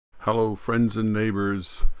Hello, friends and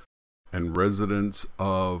neighbors and residents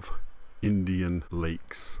of Indian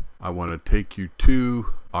Lakes. I want to take you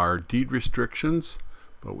to our deed restrictions,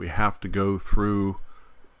 but we have to go through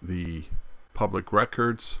the public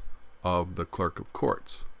records of the Clerk of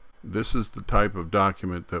Courts. This is the type of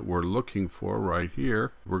document that we're looking for right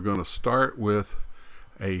here. We're going to start with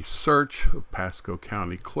a search of Pasco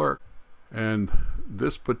County Clerk, and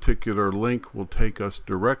this particular link will take us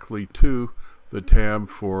directly to the tab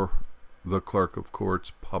for the Clerk of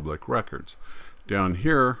Courts public records. Down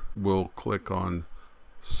here we'll click on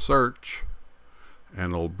search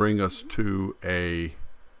and it'll bring us to a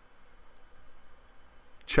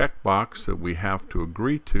checkbox that we have to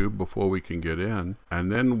agree to before we can get in, and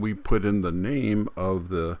then we put in the name of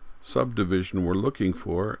the subdivision we're looking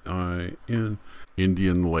for in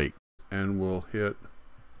Indian Lake, and we'll hit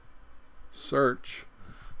search.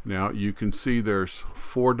 Now you can see there's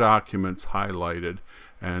 4 documents highlighted,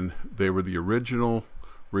 and they were the original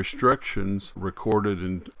restrictions recorded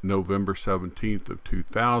in November 17th of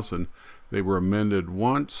 2000. They were amended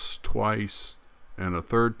once, twice, and a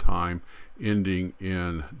third time, ending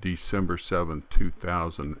in December 7th,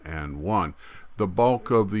 2001. The bulk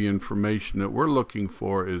of the information that we're looking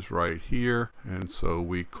for is right here, and so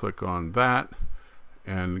we click on that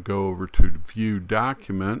and go over to view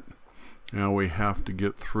document. Now we have to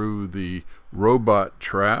get through the robot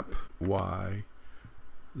trap, Y,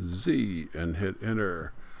 Z, and hit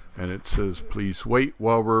enter. And it says, please wait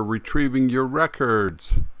while we're retrieving your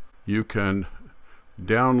records. You can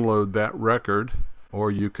download that record,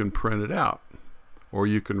 or you can print it out, or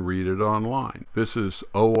you can read it online. This is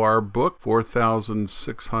OR book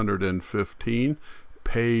 4615,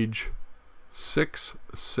 page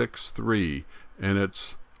 663, and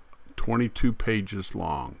it's 22 pages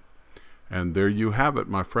long. And there you have it,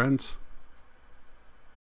 my friends.